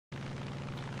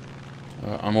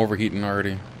I'm overheating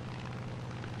already.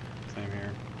 Same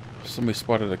here. Somebody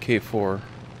spotted a K4.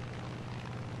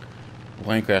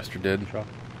 Lancaster did. Drop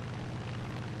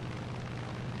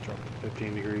to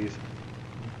 15 degrees.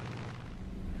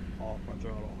 Off my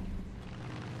throttle.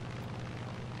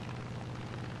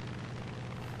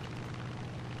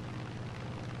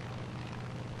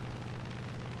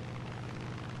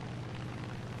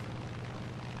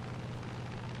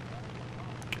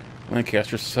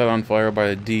 Lancaster set on fire by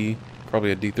a D,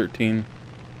 probably a D13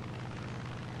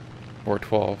 or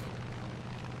 12.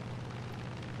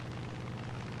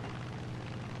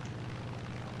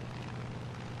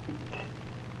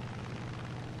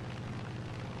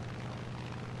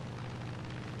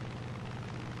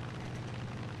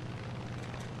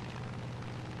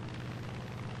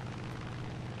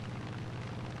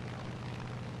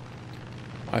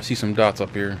 I see some dots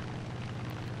up here.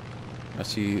 I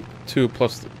see 2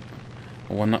 plus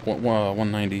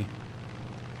 190.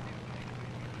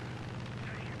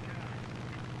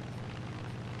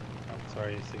 Oh,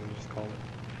 sorry, you just called it.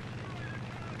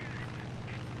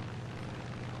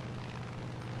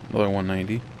 Another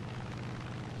 190.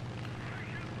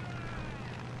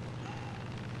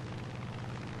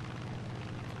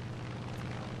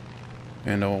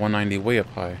 And a 190 way up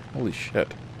high. Holy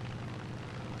shit.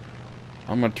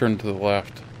 I'm gonna turn to the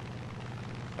left.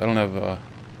 I don't have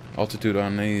altitude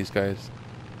on any of these guys.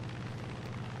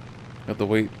 Got the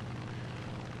weight.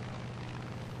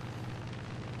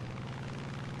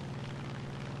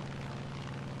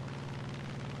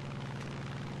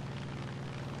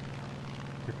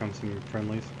 Here comes some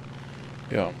friendlies.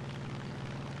 Yeah.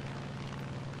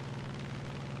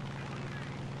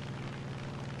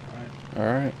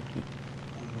 Alright.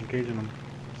 I'm engaging them.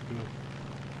 Let's go.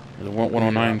 There's a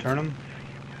 109. Turn them.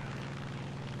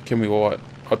 Can we what?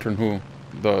 Turn who?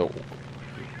 The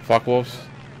Flockwolves?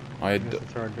 I guess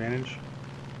it's our advantage.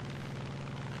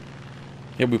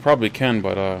 Yeah, we probably can,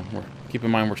 but keep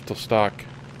in mind we're still stock.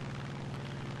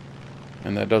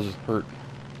 And that does hurt.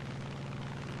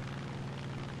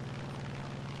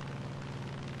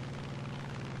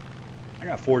 I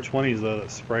got 420s though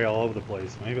that spray all over the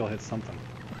place. Maybe I'll hit something.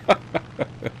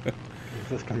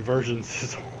 This conversion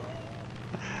system.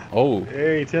 Oh.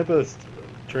 Hey, Tempest.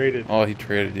 Traded. Oh, he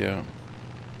traded, yeah.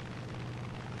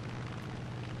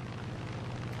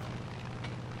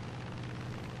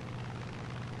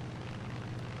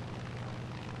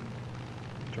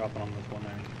 Dropping on this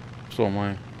 190. So am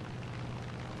I.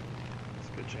 It's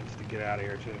a good chance to get out of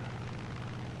here too.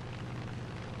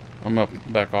 I'm up,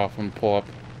 back off and pull up.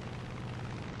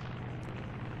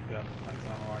 Yeah,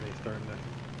 I'm already starting to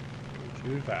go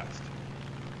too fast.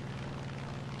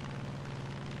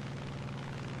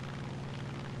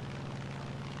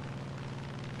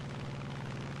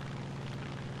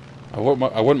 I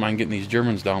wouldn't mind getting these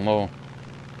Germans down low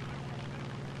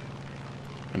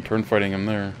and turn fighting them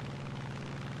there.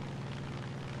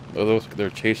 They're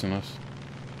chasing us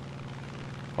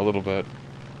a little bit.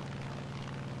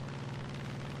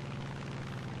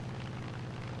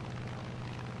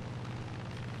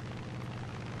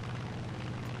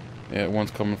 Yeah,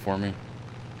 one's coming for me.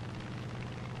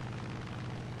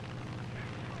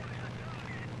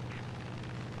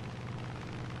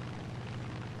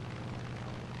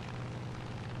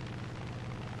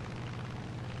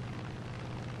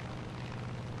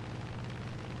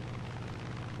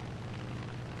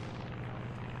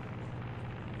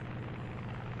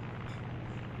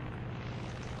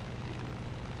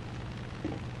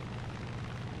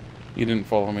 You didn't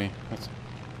follow me.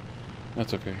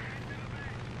 That's okay.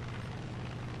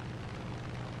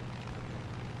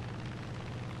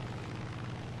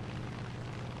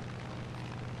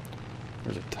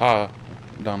 There's a Ta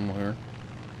down here.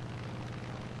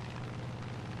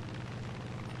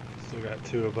 Still got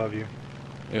 2 above you.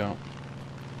 Yeah.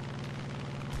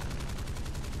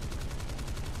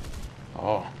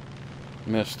 Oh,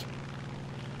 missed.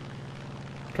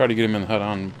 Tried to get him in the head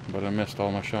on, but I missed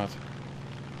all my shots.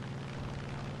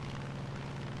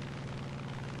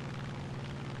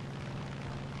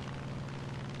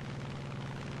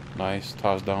 Nice,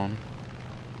 Ta's down.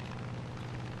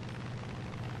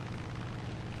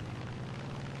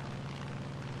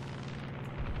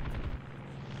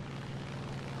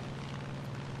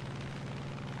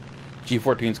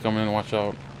 G14's coming in, watch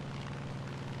out.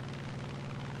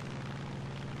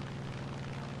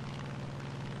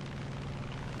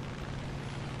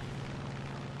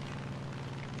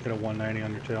 Get a 190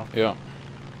 on your tail. Yeah.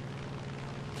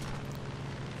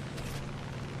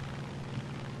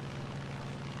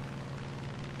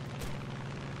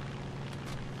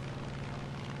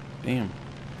 Damn.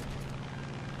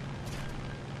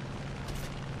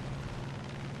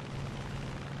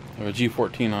 I have a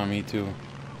G14 on me too.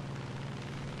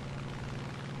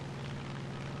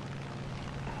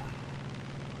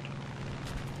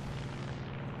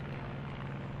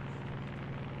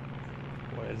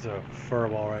 Boy, it's a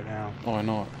furball right now. Oh, I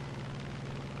know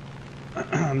it.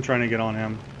 I'm trying to get on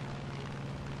him.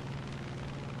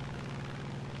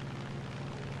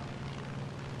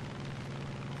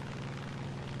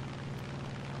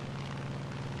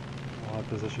 I'll have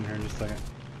position here in just a second.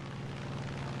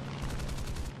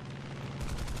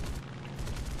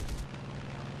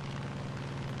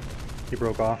 He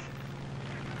broke off.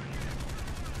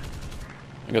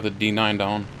 I got the D9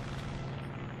 down.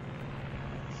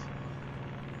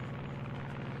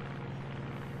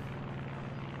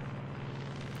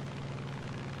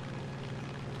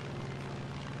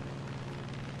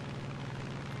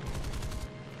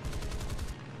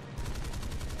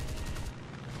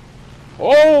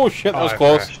 Oh shit, that was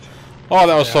close. Crashed. Oh,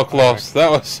 that was so close. Right.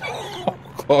 That was so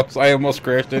close. I almost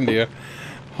crashed into you.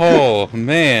 Oh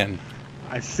man.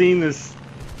 I seen this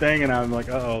thing and I'm like,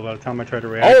 uh-oh, by the time I tried to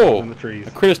react, I was in the trees. I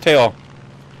crit his tail.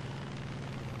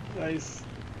 Nice.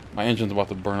 My engine's about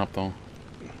to burn up though.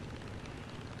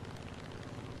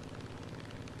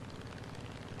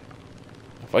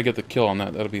 If I get the kill on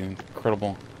that, that'll be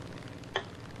incredible.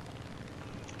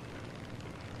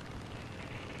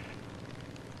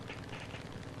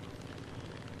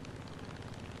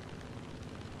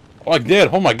 Oh, I did!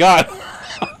 Oh my god!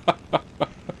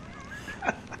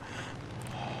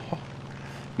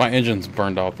 My engine's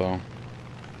burned out though.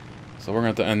 So we're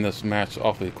going to have to end this match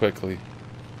awfully quickly.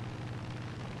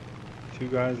 2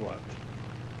 guys left.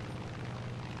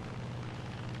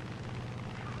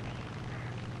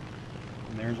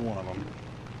 And there's one of them.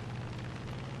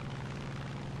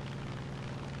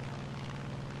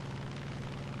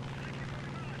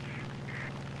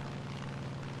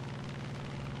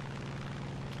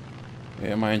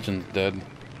 Yeah, my engine's dead.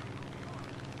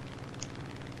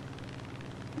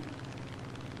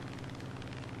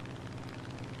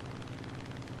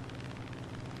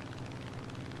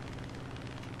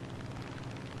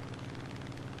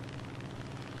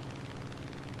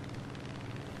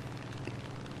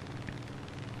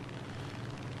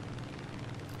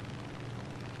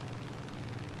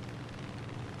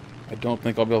 I don't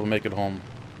think I'll be able to make it home.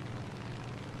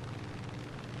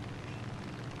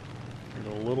 There's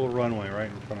a little runway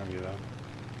right in front of you, though.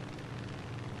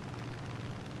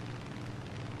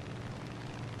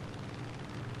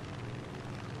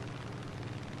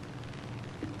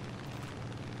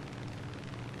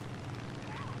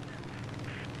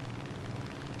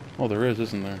 Oh, there is,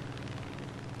 isn't there?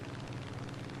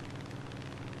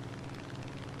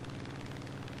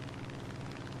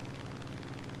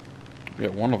 Yeah,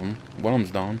 one of them. One of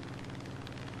them's down.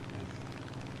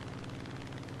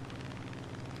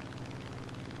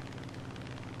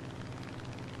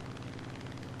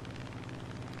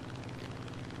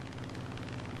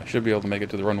 I should be able to make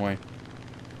it to the runway.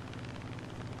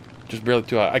 Just barely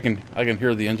too high. I can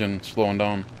hear the engine slowing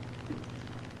down.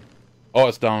 Oh,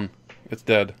 it's down. It's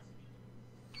dead.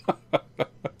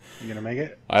 You gonna make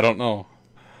it? I don't know.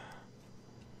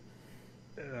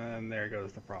 And there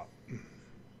goes the prop.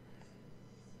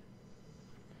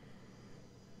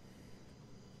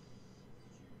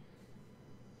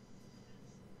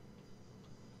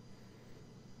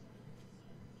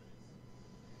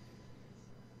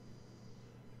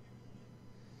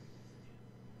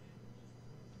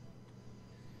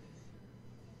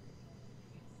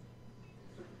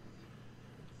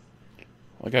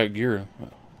 I got gear.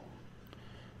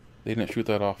 They didn't shoot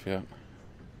that off yet.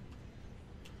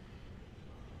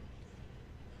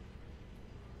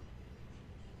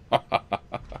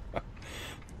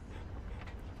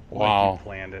 Wow. Like you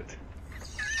planned it.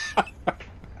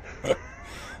 I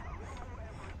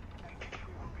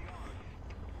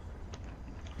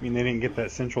mean, they didn't get that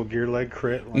central gear leg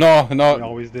crit like No, they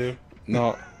always do.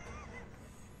 No.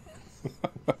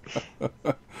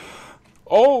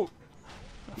 Oh!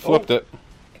 Flipped it.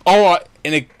 Oh,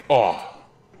 and it... Oh.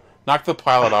 Knocked the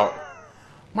pilot out.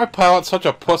 My pilot's such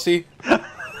a pussy.